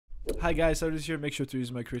Hi guys, SILERZZ here. Make sure to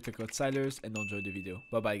use my creator code SILERZZ and enjoy the video.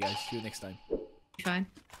 Bye bye guys, see you next time. Fine.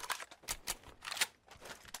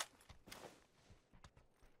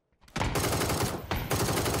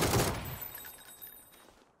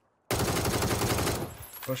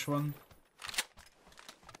 Push one.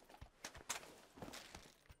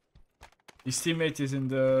 His teammate is in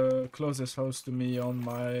the closest house to me on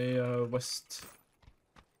my west.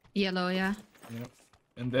 Yellow, yeah. Yeah.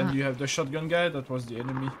 And then you have the shotgun guy, that was the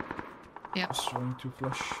enemy. Yeah. Just trying to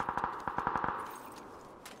flush.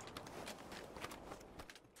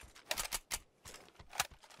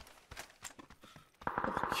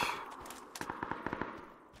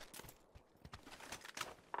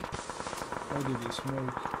 How did he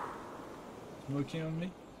smoke? Smoking on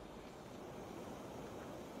me?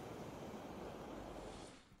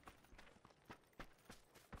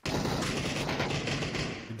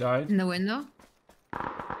 He died. In the window.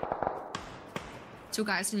 2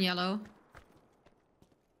 guys in yellow.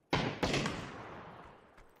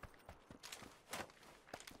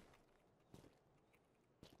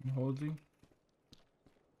 I'm holding.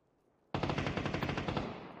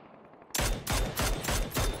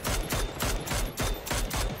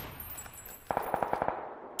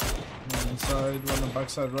 One inside, one on the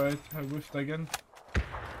backside right. I whiffed again.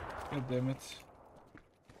 God damn it.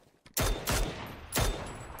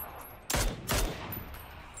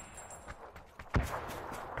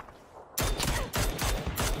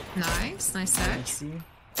 Nice search.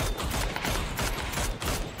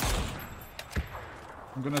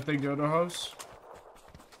 I'm gonna take the other house.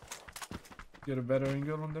 Get a better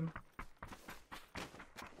angle on them.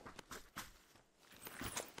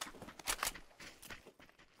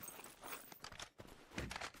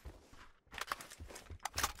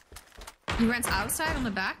 He went outside on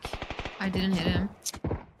the back. I didn't hit him.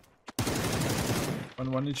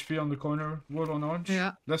 On 1 HP on the corner wall on orange.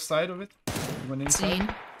 Yeah. Left side of it. One inside.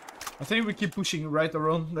 Seen. I think we keep pushing right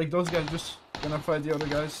around. Like those guys just gonna fight the other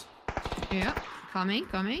guys. Yeah. Coming.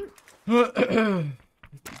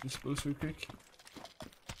 Dispose real quick.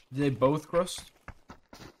 They both crossed.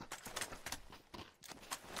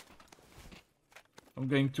 I'm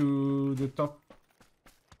going to the top.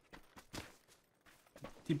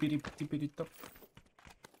 Tippity top.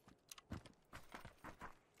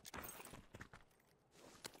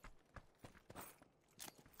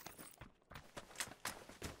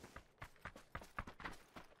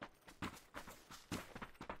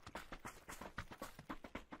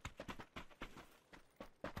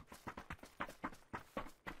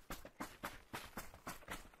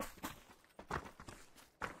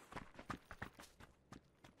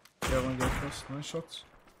 Yeah, one guy first. Nice shot.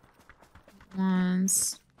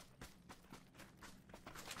 Once.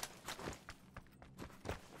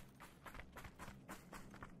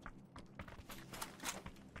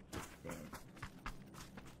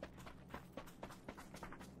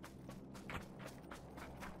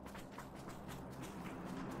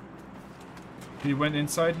 He went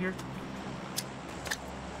inside here.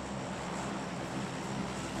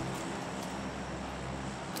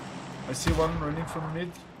 I see one running from mid.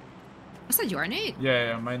 Was that your nade?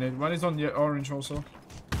 Yeah, my nade. One is on the orange also.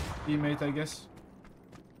 Teammate, I guess.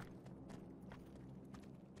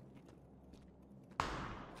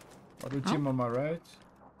 Other team on my right.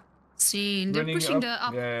 Seen. They're Running pushing up. the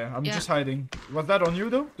up. Yeah, I'm Yeah. just hiding. Was that on you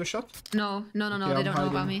though? The shot? No. Okay, They I'm don't know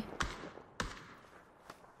about hiding. me.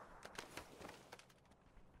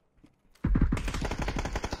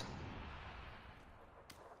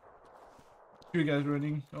 Two guys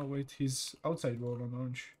running. Oh wait, he's outside wall on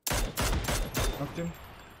orange. Knocked him.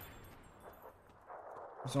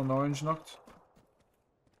 He's on orange, knocked.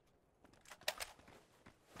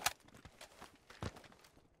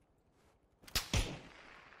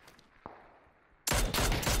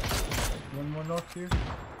 One more knock here.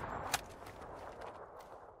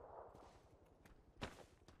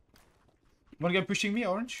 One guy pushing me,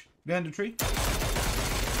 orange, behind the tree.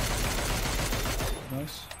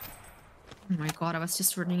 Nice. Oh my god, I was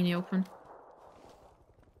just running in the open.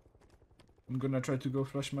 I'm gonna try to go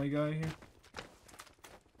flush my guy here.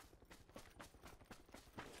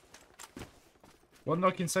 One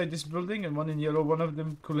knock inside this building and one in yellow. One of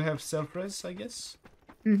them could have self-res, I guess.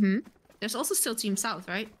 Mm-hmm. There's also still Team South,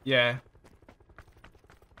 right? Yeah.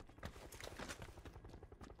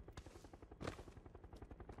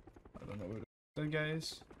 I don't know where that guy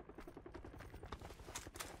is.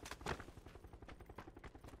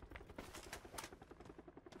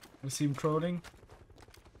 I see him crawling.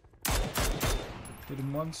 Hit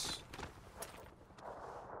him once.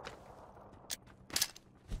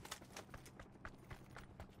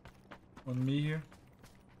 On me here.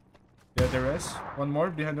 Yeah, Get the rest. One more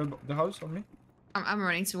behind the house on me. I'm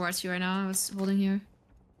running towards you right now. I was holding here.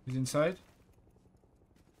 He's inside.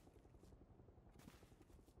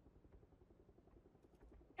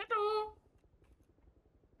 Hello.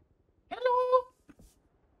 Hello.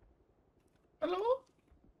 Hello.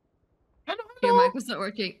 Hello. Your Hello. mic was not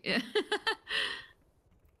working. Yeah.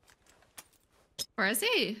 Where is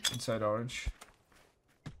he? Inside orange.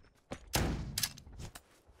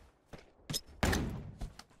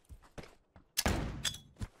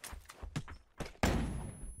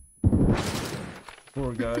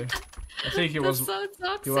 Poor guy. I think he was so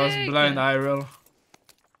toxic. he was blind IRL.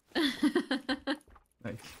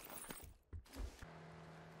 Nice.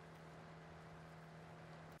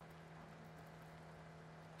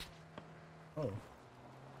 Oh.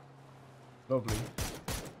 Lovely.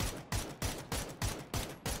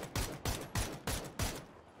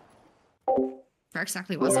 Where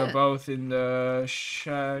exactly was We're it? both in the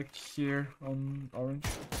shack here on orange.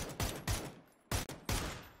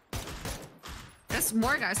 There's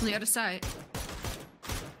more guys on the other side.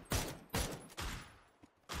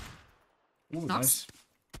 Ooh, Knocks.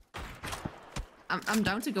 nice. I'm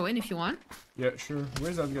down to go in if you want. Yeah, sure.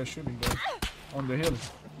 Where's that guy shooting though? On the hill.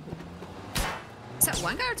 Is that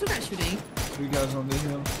one guy or two guys shooting? 3 guys on the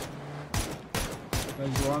hill.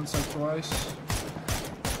 There's once and twice.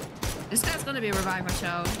 This guy's gonna be revived, watch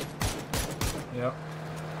out. Yeah.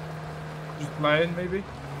 Just flying maybe?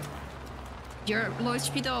 You're low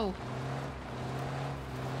HP though.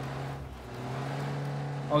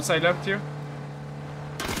 Outside left here.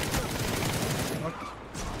 What?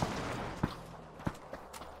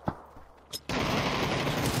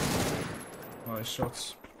 Nice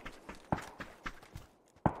shots.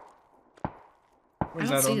 Where's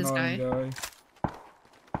I don't that see this unknown guy?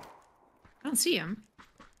 I don't see him.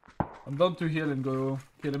 I'm done to heal and go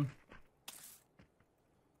kill him.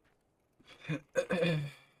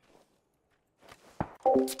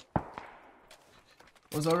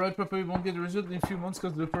 Was alright, Papa. We won't get the result in a few months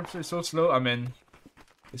because the perps are so slow. I mean,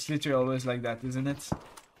 it's literally always like that, isn't it?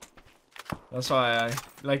 That's why I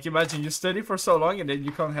like imagine you study for so long and then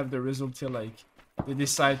you can't have the result till like they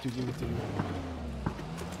decide to give it to you.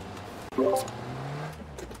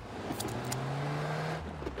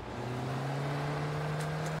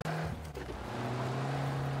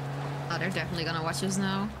 Oh, they're definitely gonna watch us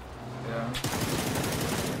now. Yeah.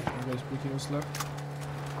 You guys picking us luck.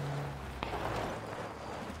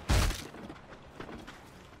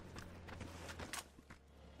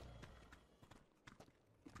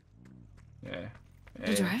 Yeah.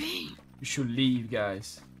 They're driving. You should leave,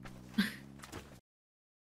 guys.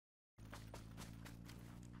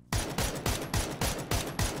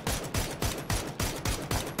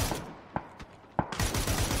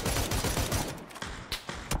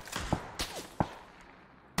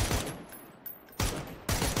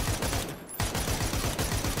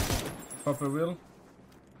 Papa will.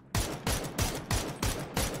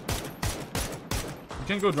 You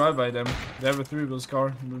can go drive by them. They have a 3-wheels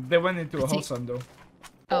car. They went into a hot sun though.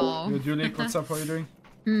 Oh. Yo, Julie, what's up? How you doing?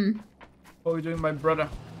 Hmm. How you doing, my brother?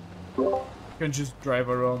 You can just drive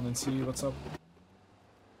around and see what's up.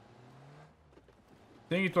 I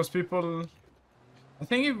think it was people... I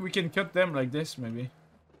think if we can cut them like this, maybe.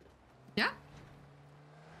 Yeah.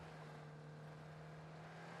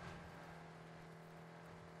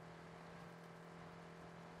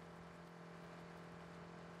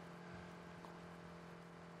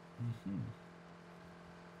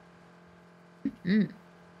 Mm.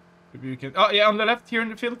 Maybe we can... Oh, yeah, on the left, here in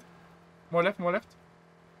the field. More left, more left.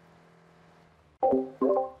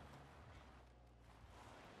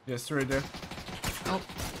 Yes, right there. Oh.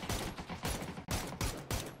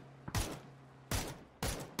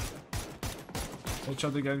 Watch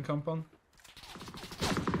out the guy in compound.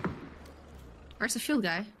 Where's the field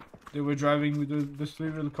guy? They were driving with the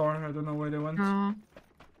 3-wheel car. I don't know where they went. Oh.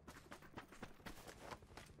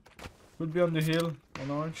 Could be on the hill,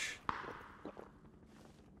 on orange.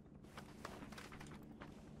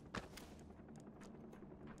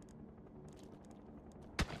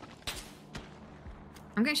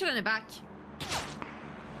 I'm getting shot in the back.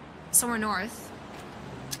 Somewhere north.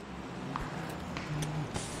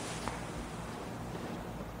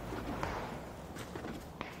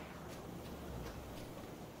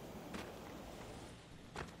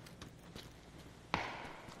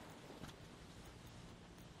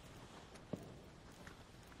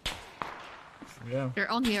 Yeah.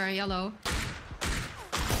 They're on here, yellow.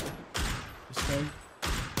 This guy.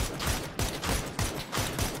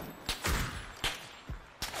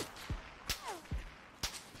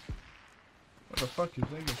 What the fuck is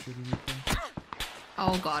that guy shooting me from?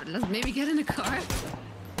 Oh god, let's maybe get in the car.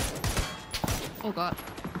 Oh god.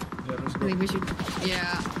 Yeah, let's I go. think we should.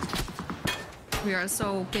 Yeah. We are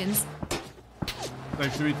so pinned.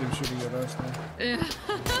 Like 3 teams shooting at us now. Yeah.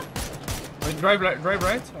 Wait, drive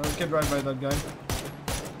right? Or we can drive by that guy.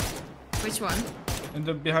 Which one? And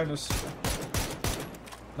the behind us.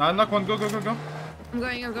 Nah, knock one. Go. I'm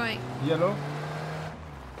going. Yellow.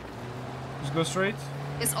 Just go straight.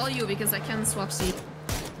 It's all you because I can swap seat.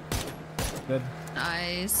 Dead.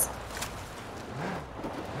 Nice.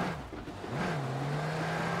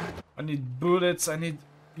 I need bullets. I need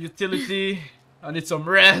utility. I need some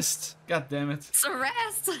rest. God damn it. So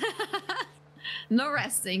rest. No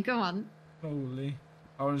resting. Come on. Holy.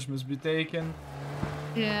 Orange must be taken.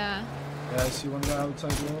 Yeah. Yeah, I see one guy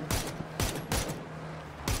outside the wall.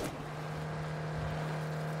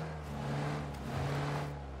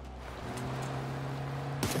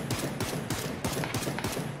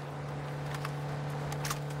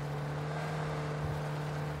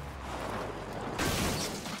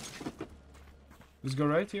 Let's go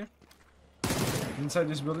right here. Inside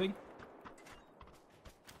this building.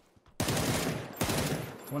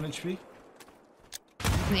 1 HP.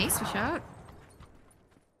 Nice, fish out.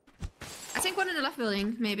 I think one in the left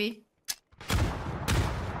building, maybe.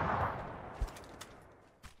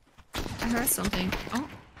 I heard something. Oh.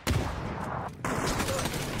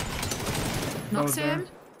 Knocks there. him.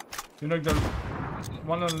 You knocked the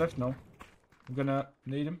one on the left now. I'm gonna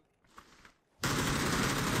need him.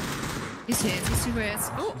 He's hit. He's super hit.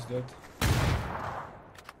 Oh. He's dead.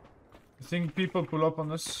 I think people pull up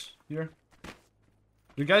on us here.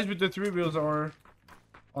 The guys with the 3 wheels are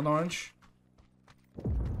on orange.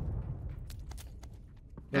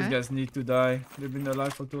 Those Okay. guys need to die. They've been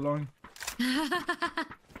alive for too long.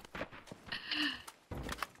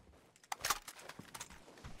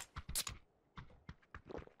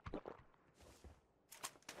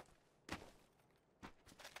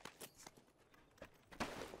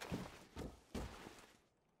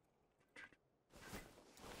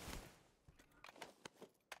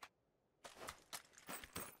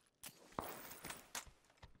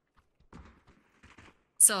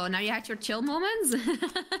 So now you had your chill moments?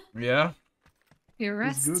 Yeah. Your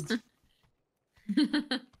It's rest? good.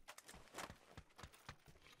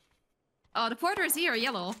 Oh, the porter is here,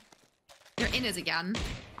 yellow. You're in it again.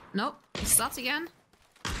 Nope, he stopped again.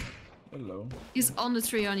 Hello. He's on the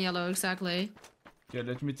tree on yellow, exactly. Yeah,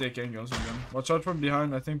 let me take angles again. Watch out from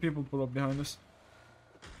behind. I think people pull up behind us.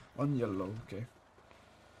 On yellow, okay.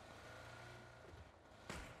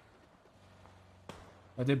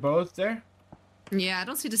 Are they both there? Yeah, I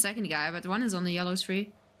don't see the second guy, but one is on the yellow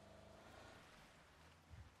tree.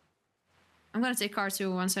 I'm gonna take car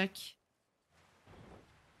too, 1 sec.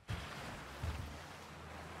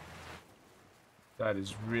 That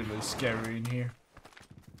is really scary in here.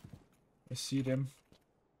 I see them.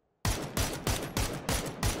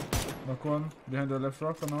 Knock one behind the left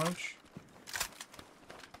rock on orange.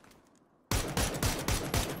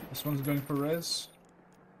 This one's going for res.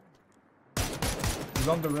 He's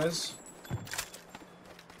on the res.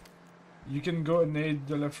 You can go and nade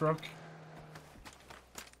the left rock.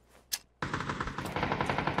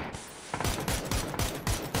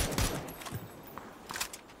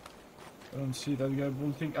 I don't see that guy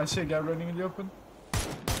bolting. I see a guy running in the open.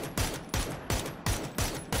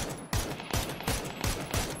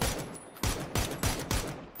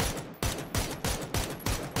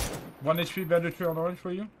 One HP, better 3 on orange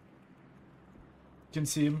for you. You can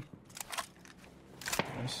see him.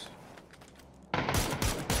 Nice.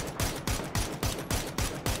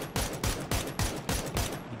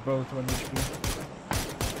 Both 1 HP.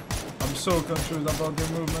 I'm so confused about their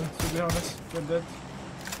movement, to be honest. They're dead.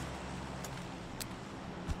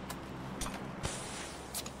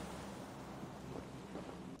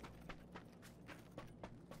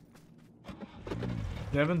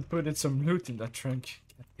 They haven't put some loot in that trunk.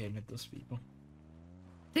 God damn it, those people.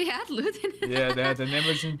 They had loot in it. Yeah, they had an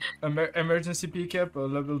emergency pickup, a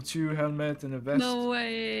level 2 helmet, and a vest. No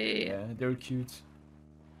way. Yeah, they were cute.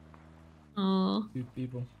 Oh. Cute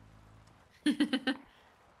people.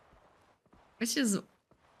 Which is...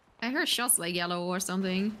 I heard shots like yellow or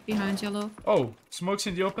something behind yellow. Oh, smokes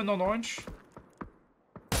in the open on orange.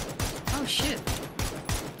 Oh shit.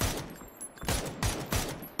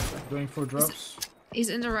 Going for drops. He's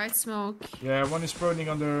in the right smoke. Yeah, one is proning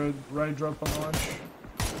on the right drop on orange.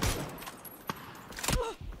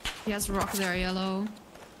 He has rock there, yellow.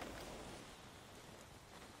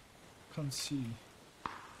 Can't see.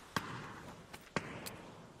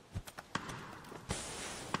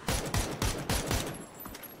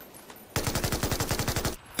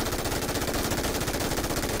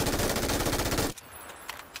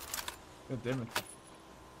 God damn it.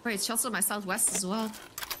 Wait, it's shots on my southwest as well.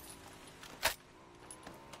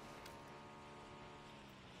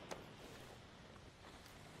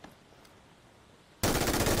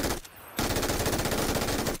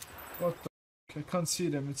 What the f? I can't see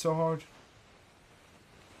them, it's so hard.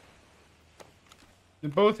 They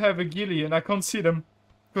both have a ghillie and I can't see them.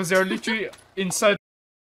 Because they're literally inside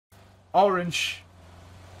orange.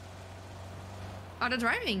 Oh, they're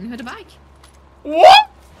driving with a bike. What?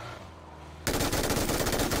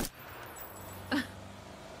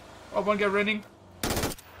 Oh, one guy running.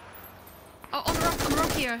 Oh, on the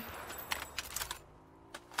rock here.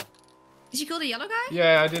 Did you kill the yellow guy?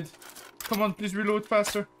 Yeah, I did. Come on, please reload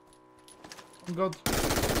faster. Oh god.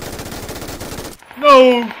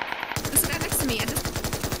 No! There's a guy next to me.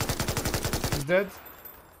 He's dead?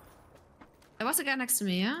 There was a guy next to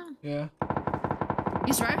me, yeah? Yeah.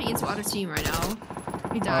 He's driving into other team right now.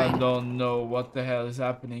 He I died. don't know what the hell is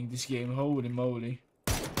happening this game. Holy moly.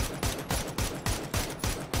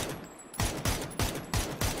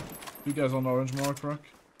 You guys on orange mark, Rock?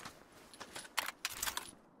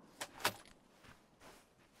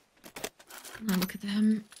 Oh, look at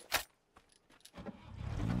him.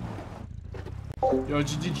 Yo,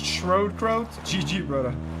 GG Shroud crowd? GG,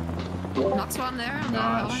 brother. Knocked one there on the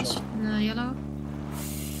orange and the yellow.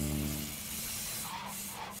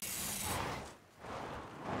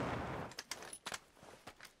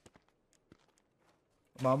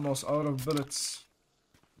 I'm almost out of bullets.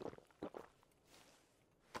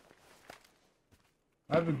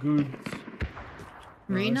 I have a good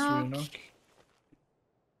Re-knock.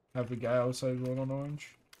 Have a guy outside one on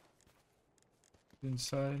orange.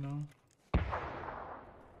 Inside now.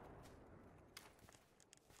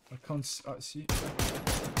 I can't see.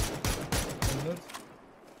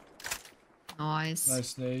 Nice.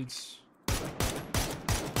 Nice nades.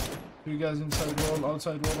 Two guys inside wall,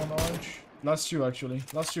 outside wall on orange. Last two actually.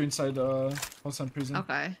 Last two inside house and prison.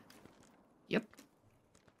 Okay. Yep.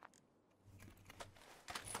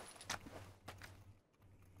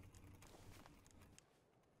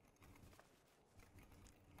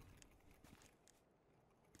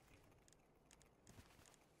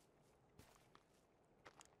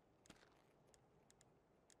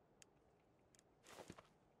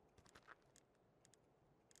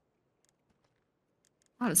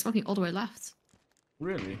 Wow, it's fucking all the way left.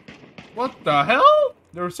 Really? What the hell?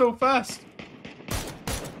 They're so fast.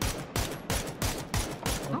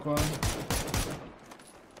 Oh. Okay.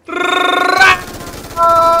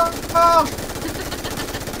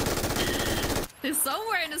 He's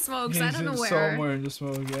somewhere in the smokes. I He's don't know where. somewhere in the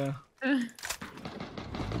smoke, yeah. He's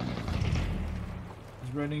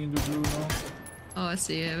running in the blue now. Oh, I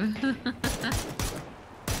see him.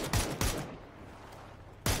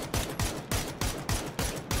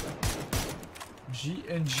 G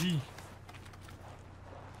and G.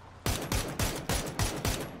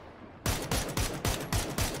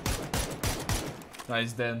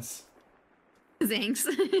 Nice dance. Thanks.